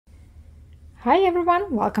Hi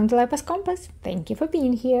everyone, welcome to Lifepath Compass. Thank you for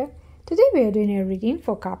being here. Today we are doing a reading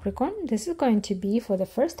for Capricorn. This is going to be for the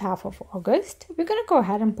first half of August. We're going to go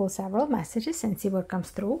ahead and pull several messages and see what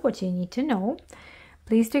comes through, what you need to know.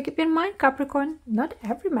 Please do keep in mind, Capricorn, not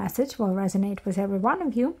every message will resonate with every one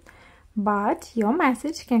of you, but your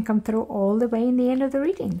message can come through all the way in the end of the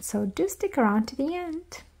reading, so do stick around to the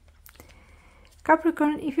end.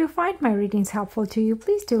 Capricorn, if you find my readings helpful to you,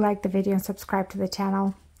 please do like the video and subscribe to the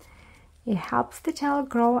channel. It helps the channel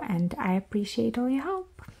grow and I appreciate all your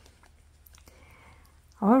help.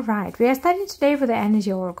 Alright, we are starting today with the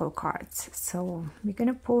Energy Oracle cards. So we're going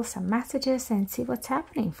to pull some messages and see what's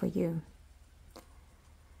happening for you.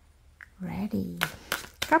 Ready.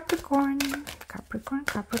 Capricorn, Capricorn,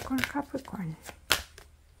 Capricorn, Capricorn.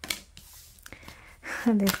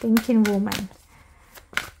 The Thinking Woman.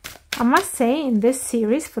 I must say, in this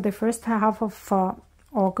series, for the first half of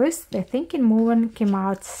August, the Thinking Woman came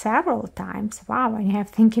out several times. Wow, and you have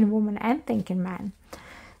Thinking Woman and Thinking Man.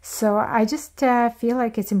 So I just feel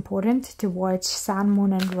like it's important to watch Sun,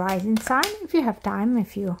 Moon, and Rising sign if you have time,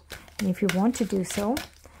 if you want to do so.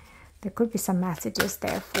 There could be some messages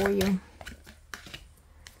there for you.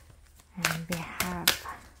 And we have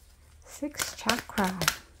 6 chakra.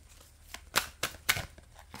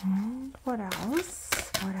 And what else?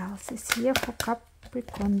 What else is here for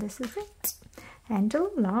Capricorn? This is it.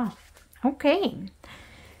 Angel Love. Okay.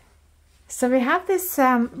 So we have this,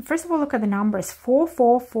 first of all, look at the numbers.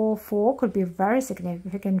 4444 could be very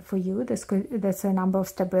significant for you. That's a number of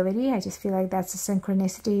stability. I just feel like that's a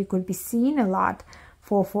synchronicity. You could be seeing a lot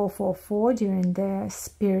 4444 during this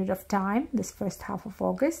period of time, this first half of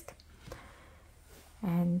August.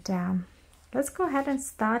 And let's go ahead and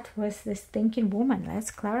start with this Thinking Woman.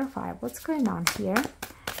 Let's clarify what's going on here.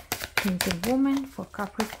 Thinking Woman for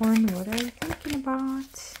Capricorn, what are you thinking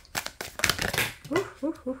about?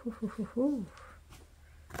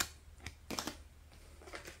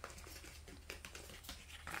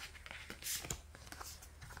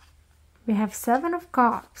 We have 7 of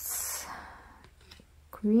Cups,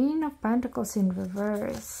 Queen of Pentacles in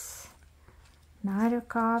reverse, Knight of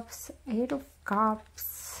Cups, 8 of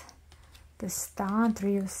Cups, the Star,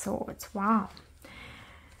 3 of Swords. Wow.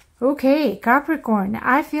 Okay, Capricorn,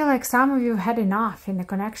 I feel like some of you had enough in the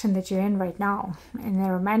connection that you're in right now, in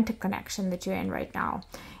the romantic connection that you're in right now.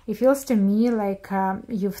 It feels to me like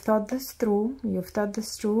you've thought this through. You've thought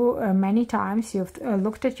this through many times. You've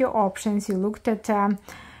looked at your options. You looked at,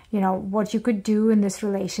 you know, what you could do in this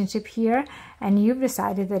relationship here, and you've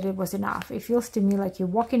decided that it was enough. It feels to me like you're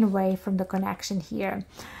walking away from the connection here.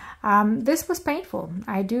 This was painful.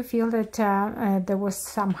 I do feel that there was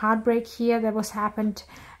some heartbreak here that was happened,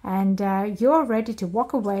 and you're ready to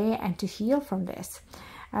walk away and to heal from this.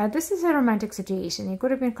 This is a romantic situation. It could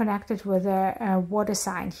have been connected with a water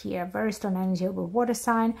sign here, very strong energy of a water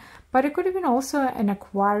sign, but it could have been also an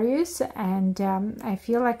Aquarius, and I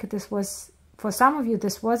feel like this was, for some of you,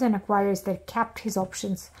 this was an Aquarius that kept his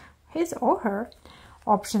options, his or her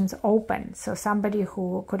options open. So somebody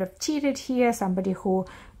who could have cheated here, somebody who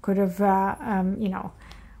could have, you know,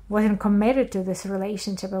 wasn't committed to this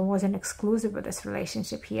relationship and wasn't exclusive with this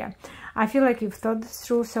relationship here. I feel like you've thought this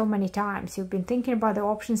through so many times. You've been thinking about the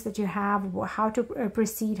options that you have, how to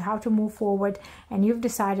proceed, how to move forward, and you've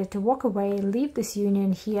decided to walk away, leave this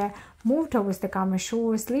union here, move towards the calmer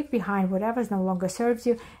shores, leave behind whatever no longer serves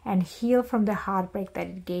you, and heal from the heartbreak that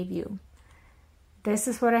it gave you. This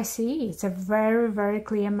is what I see. It's a very, very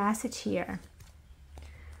clear message here.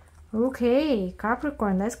 Okay,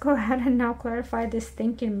 Capricorn, let's go ahead and now clarify this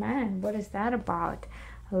Thinking Man. What is that about?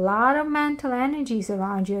 A lot of mental energies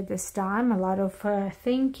around you at this time, a lot of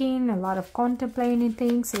thinking, a lot of contemplating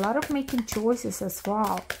things, a lot of making choices as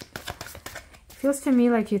well. It feels to me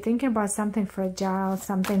like you're thinking about something fragile,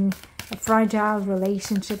 a fragile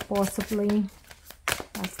relationship possibly.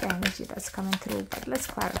 That's the energy that's coming through, but let's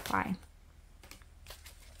clarify.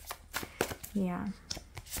 Yeah.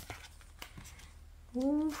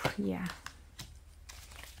 Ooh, yeah.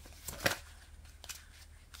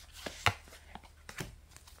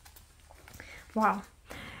 Wow.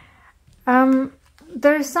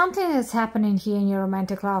 There is something that's happening here in your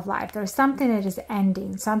romantic love life. There's something that is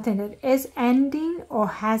ending, something that is ending or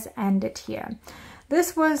has ended here.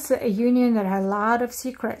 This was a union that had a lot of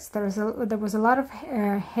secrets. There was a lot of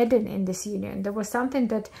hidden in this union. There was something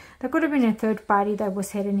that there could have been a third party that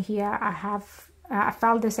was hidden here. I have I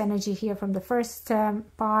felt this energy here from the first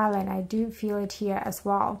pile, and I do feel it here as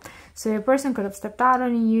well. So a person could have stepped out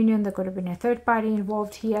on a union. There could have been a third party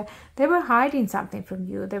involved here. They were hiding something from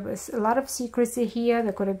you. There was a lot of secrecy here.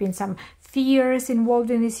 There could have been some fears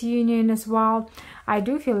involved in this union as well. I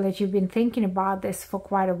do feel that you've been thinking about this for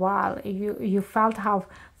quite a while. You felt how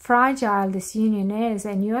fragile this union is,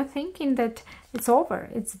 and you're thinking that it's over,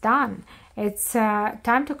 it's done. It's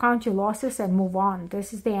time to count your losses and move on.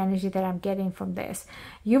 This is the energy that I'm getting from this.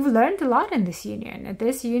 You've learned a lot in this union.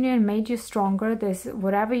 This union made you stronger. This,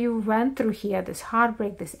 whatever you went through here, this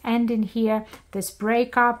heartbreak, this ending here, this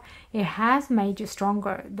breakup, it has made you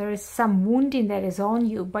stronger. There is some wounding that is on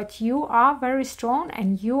you, but you are very strong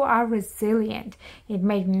and you are resilient. It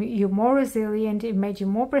made you more resilient. It made you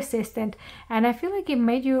more persistent. And I feel like it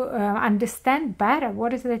made you understand better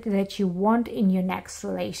what is it that you want in your next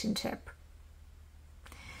relationship.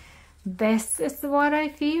 This is what I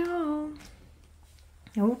feel.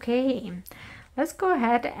 Okay, let's go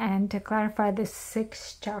ahead and clarify the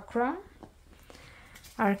 6th chakra.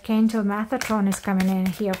 Archangel Metatron is coming in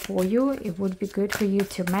here for you. It would be good for you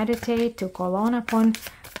to meditate, to call on upon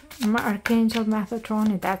Archangel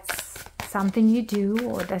Metatron. If that's something you do,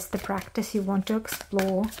 or that's the practice you want to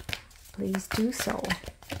explore, please do so.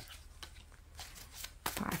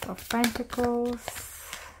 5 of Pentacles,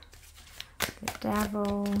 the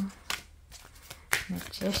Devil,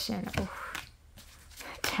 Magician, oh,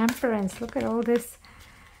 Temperance. Look at all this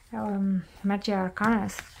Magic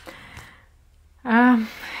Arcanas.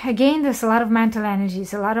 Again, there's a lot of mental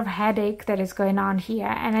energies, a lot of headache that is going on here,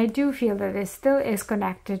 and I do feel that it still is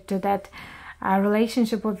connected to that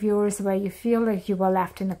relationship of yours where you feel like you were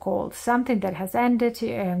left in the cold. Something that has ended,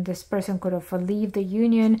 this person could have left the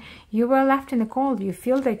union. You were left in the cold. You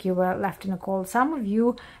feel like you were left in the cold. Some of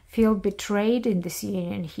you feel betrayed in this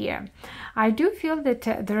union here. I do feel that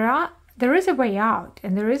there is a way out,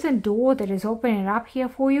 and there is a door that is opening up here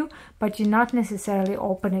for you, but you're not necessarily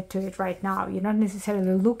open to it right now. You're not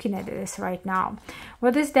necessarily looking at this right now.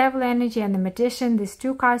 With this Devil energy and the Magician, these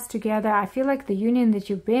two cards together, I feel like the union that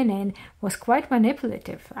you've been in was quite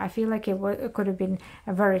manipulative. I feel like it could have been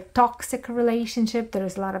a very toxic relationship. There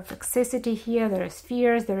is a lot of toxicity here. There is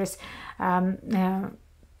fears. There is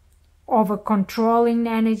over controlling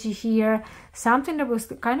energy here. Something that was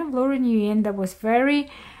kind of luring you in, that was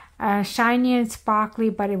very shiny and sparkly,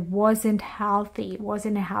 but it wasn't healthy. It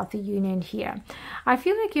wasn't a healthy union here. I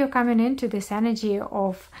feel like you're coming into this energy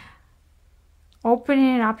of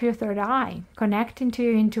opening up your third eye, connecting to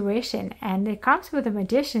your intuition, and it comes with a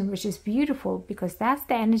Magician, which is beautiful because that's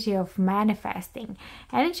the energy of manifesting.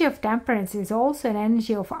 Energy of Temperance is also an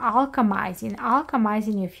energy of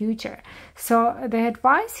alchemizing your future. So the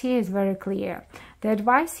advice here is very clear. The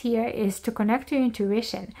advice here is to connect to your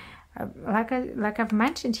intuition. Like I've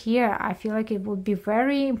mentioned here, I feel like it would be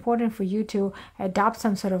very important for you to adopt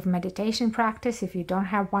some sort of meditation practice. If you don't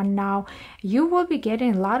have one now, you will be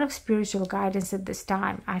getting a lot of spiritual guidance at this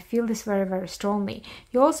time. I feel this very, very strongly.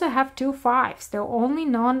 You also have 2 5s. The only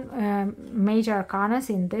non-major arcanas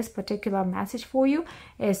in this particular message for you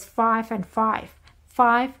is 5 and 5.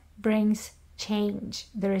 5 brings change.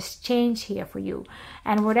 There is change here for you,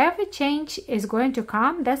 and whatever change is going to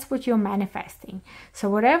come, that's what you're manifesting.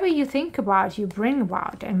 So whatever you think about, you bring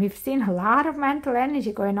about, and we've seen a lot of mental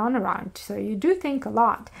energy going on around, so you do think a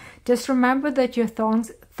lot. Just remember that your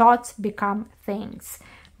thoughts become things.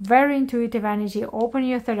 Very intuitive energy. Open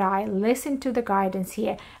your third eye, listen to the guidance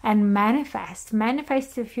here, and manifest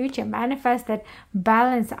the future. Manifest that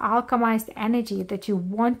balanced, alchemized energy that you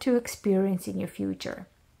want to experience in your future.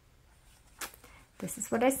 This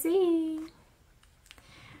is what I see.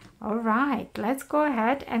 All right, let's go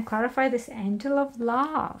ahead and clarify this Angel of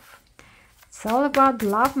Love. It's all about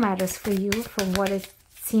love matters for you from what it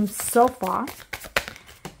seems so far.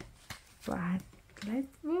 But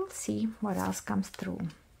we'll see what else comes through.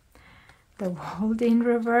 The World in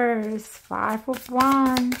reverse. 5 of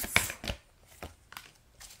Wands.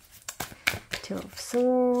 2 of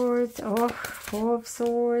Swords. Oh, 4 of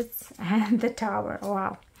Swords. And the Tower.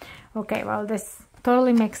 Wow. Okay, well, this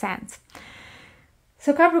totally makes sense.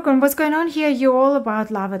 So Capricorn, what's going on here? You're all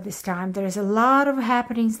about love at this time. There is a lot of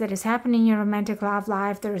happenings that is happening in your romantic love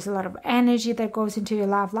life. There is a lot of energy that goes into your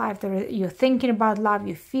love life. You're thinking about love.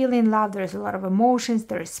 You feel in love. There's a lot of emotions.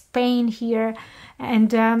 There is pain here.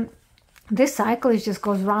 And this cycle just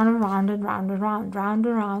goes round and round and round and round, round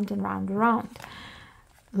and round and round and round.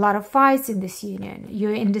 a lot of fights in this union.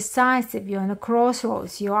 You're indecisive. You're on a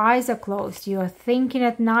crossroads. Your eyes are closed. You're thinking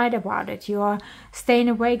at night about it. You're staying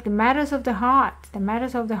awake. The matters of the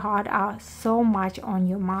heart are so much on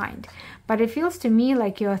your mind. But it feels to me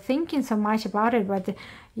like you're thinking so much about it, but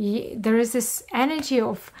there is this energy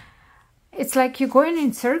of, it's like you're going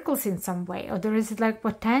in circles in some way, or there is like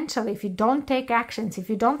potential, if you don't take actions, if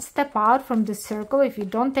you don't step out from the circle, if you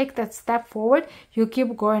don't take that step forward, you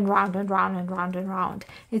keep going round and round and round and round.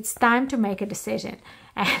 It's time to make a decision.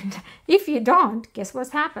 And if you don't, guess what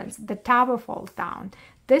happens? The tower falls down.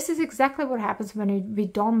 This is exactly what happens when we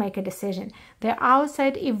don't make a decision. The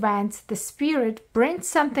outside events, the spirit brings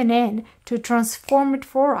something in to transform it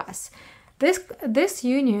for us. This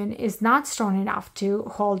union is not strong enough to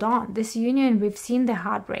hold on. This union, we've seen the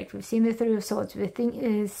heartbreak, we've seen the Three of Swords,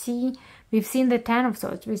 we've seen the Ten of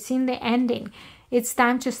Swords, we've seen the ending. It's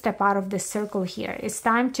time to step out of this circle here. It's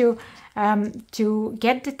time to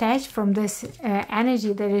get detached from this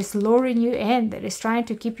energy that is luring you in, that is trying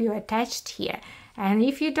to keep you attached here. And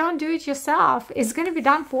if you don't do it yourself, it's going to be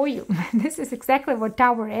done for you. This is exactly what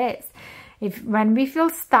Tower is. When we feel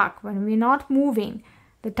stuck, when we're not moving,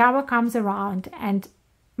 the Tower comes around and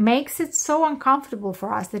makes it so uncomfortable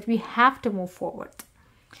for us that we have to move forward.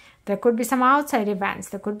 There could be some outside events.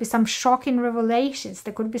 There could be some shocking revelations.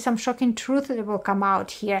 There could be some shocking truth that will come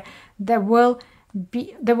out here that will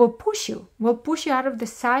push you out of the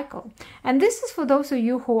cycle. And this is for those of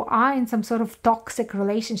you who are in some sort of toxic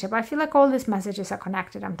relationship. I feel like all these messages are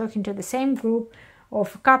connected. I'm talking to the same group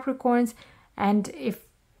of Capricorns, and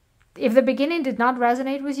if the beginning did not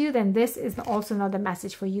resonate with you, then this is also not the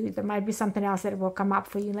message for you. There might be something else that will come up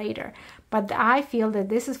for you later. But I feel that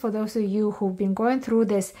this is for those of you who've been going through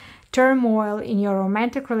this turmoil in your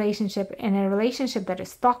romantic relationship, in a relationship that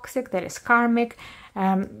is toxic, that is karmic,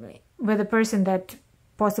 with a person that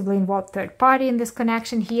possibly involved third party in this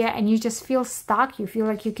connection here, and you just feel stuck. You feel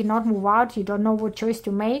like you cannot move out. You don't know what choice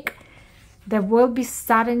to make. There will be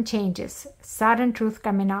sudden changes, sudden truth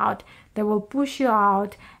coming out that will push you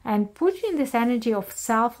out and put you in this energy of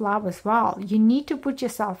self-love as well. You need to put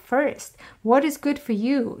yourself first. What is good for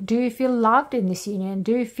you? Do you feel loved in this union?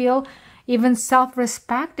 Do you feel even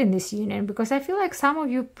self-respect in this union? Because I feel like some of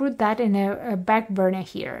you put that in a back burner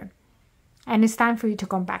here. And it's time for you to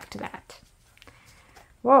come back to that.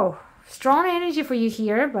 Whoa, strong energy for you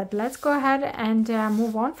here, but let's go ahead and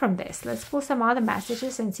move on from this. Let's pull some other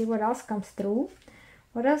messages and see what else comes through.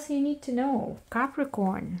 What else do you need to know?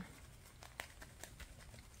 Capricorn.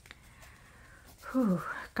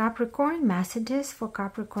 Capricorn, messages for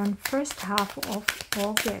Capricorn first half of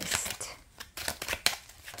August.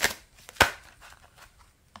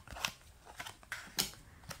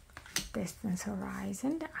 Distance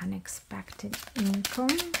horizon, unexpected income.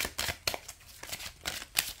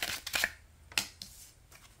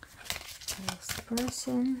 This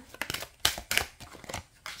person.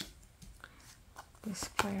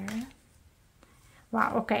 Despair.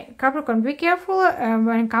 Wow, okay. Capricorn, be careful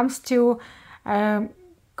when it comes to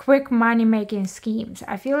quick money making schemes.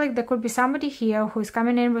 I feel like there could be somebody here who's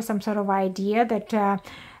coming in with some sort of idea that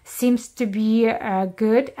seems to be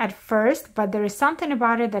good at first, but there is something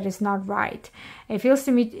about it that is not right. It feels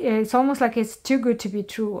to me, it's almost like it's too good to be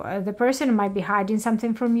true. The person might be hiding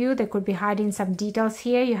something from you. They could be hiding some details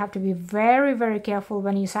here. You have to be very, very careful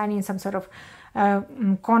when you're signing some sort of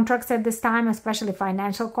contracts at this time, especially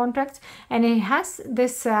financial contracts. And it has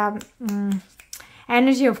this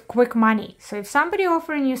energy of quick money. So if somebody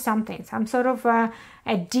offering you something, some sort of a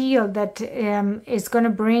deal that is going to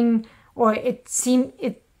bring, or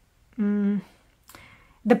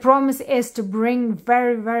the promise is to bring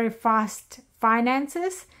very, very fast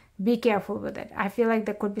finances, be careful with it. I feel like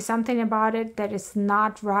there could be something about it that is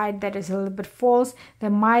not right, that is a little bit false,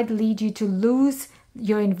 that might lead you to lose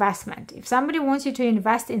your investment. If somebody wants you to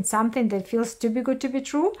invest in something that feels too good to be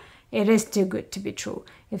true, it is too good to be true.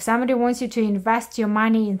 If somebody wants you to invest your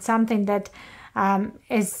money in something that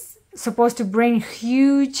is supposed to bring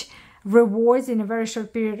huge rewards in a very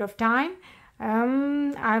short period of time,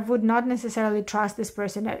 I would not necessarily trust this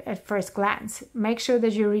person at first glance. Make sure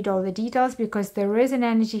that you read all the details, because there is an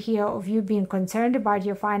energy here of you being concerned about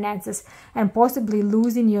your finances and possibly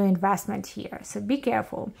losing your investment here. So be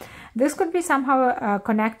careful. This could be somehow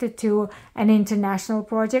connected to an international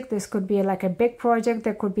project. This could be like a big project.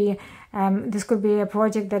 There could be this could be a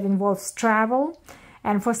project that involves travel.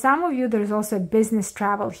 And for some of you, there's also business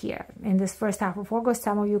travel here. In this first half of August,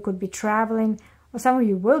 some of you could be traveling, or some of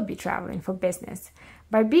you will be traveling for business.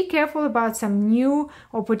 But be careful about some new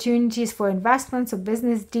opportunities for investments or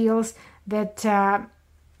business deals that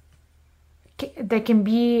there can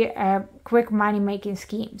be quick money making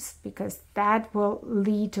schemes, because that will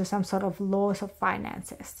lead to some sort of loss of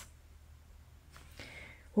finances.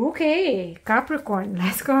 Okay, Capricorn,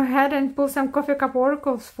 let's go ahead and pull some coffee cup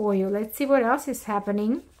oracles for you. Let's see what else is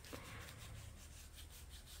happening.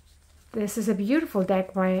 This is a beautiful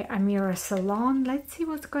deck by Amira Salon. Let's see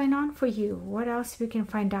what's going on for you. What else we can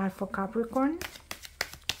find out for Capricorn?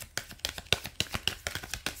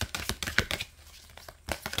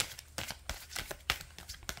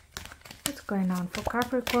 What's going on for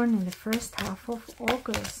Capricorn in the first half of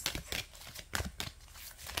August?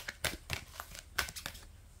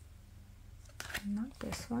 Not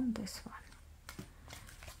this one, this one.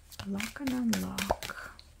 Lock and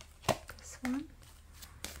unlock. This one.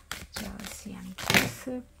 Jealousy and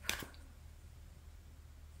gossip.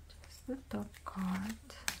 Just the top card.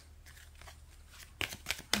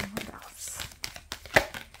 And what else?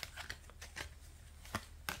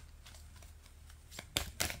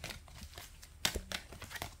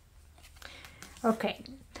 Okay,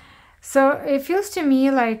 so it feels to me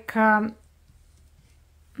like there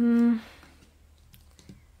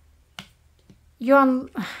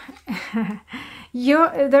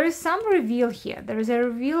is some reveal here. There is a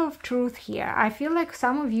reveal of truth here. I feel like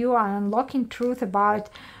some of you are unlocking truth about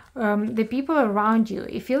the people around you.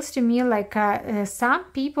 It feels to me like some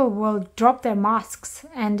people will drop their masks,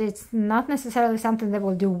 and it's not necessarily something they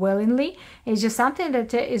will do willingly. It's just something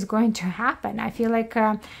that is going to happen. I feel like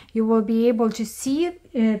you will be able to see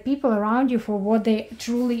people around you for what they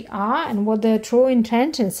truly are and what their true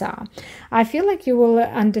intentions are. I feel like you will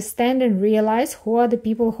understand and realize who are the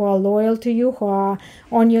people who are loyal to you, who are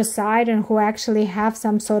on your side, and who actually have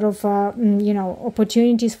some sort of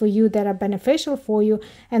opportunities for you that are beneficial for you,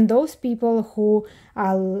 and those people who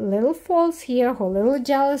are a little false here, who are a little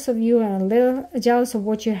jealous of you and a little jealous of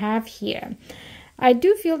what you have here. I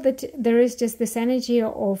do feel that there is just this energy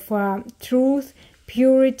of truth,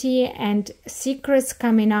 purity, and secrets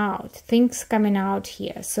coming out, things coming out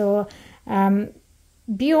here. So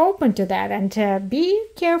be open to that, and be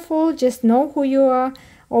careful. Just know who you are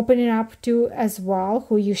opening up to as well,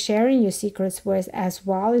 who you're sharing your secrets with as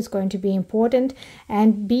well is going to be important,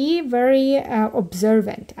 and be very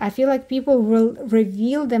observant. I feel like people will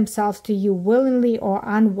reveal themselves to you willingly or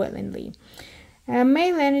unwillingly.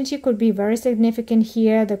 Male energy could be very significant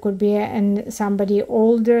here. There could be somebody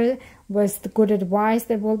older with good advice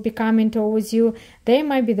that will be coming towards you. They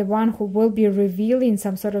might be the one who will be revealing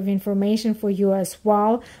some sort of information for you as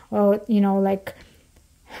well, or like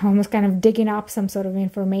almost kind of digging up some sort of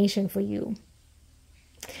information for you.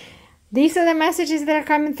 These are the messages that are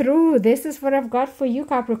coming through. This is what I've got for you,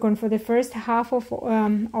 Capricorn, for the first half of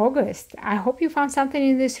August. I hope you found something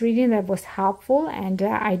in this reading that was helpful, and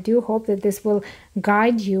I do hope that this will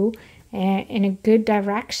guide you in a good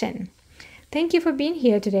direction. Thank you for being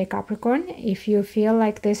here today, Capricorn. If you feel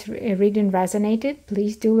like this reading resonated,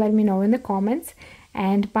 please do let me know in the comments.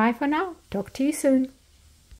 And bye for now. Talk to you soon.